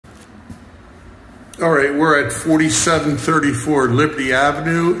All right, we're at 4734 Liberty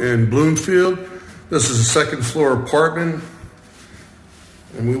Avenue in Bloomfield. This is a second floor apartment.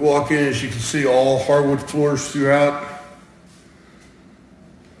 And we walk in, as you can see, all hardwood floors throughout.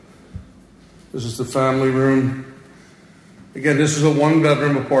 This is the family room. Again, this is a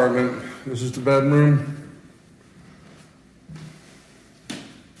one-bedroom apartment. This is the bedroom.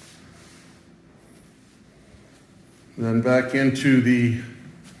 And then back into the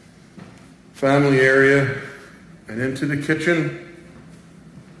family area and into the kitchen.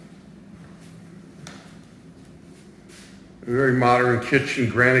 A very modern kitchen,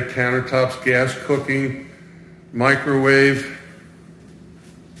 granite countertops, gas cooking, microwave,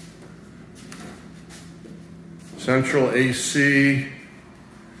 central AC,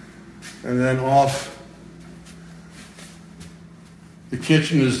 and then off the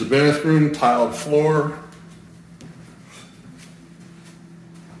kitchen is the bathroom, tiled floor.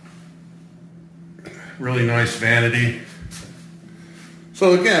 Really nice vanity.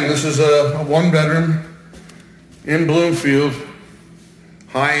 So again, this is a one bedroom in Bloomfield,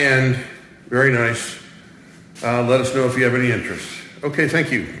 high end, very nice. Let us know if you have any interest. Okay,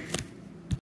 thank you.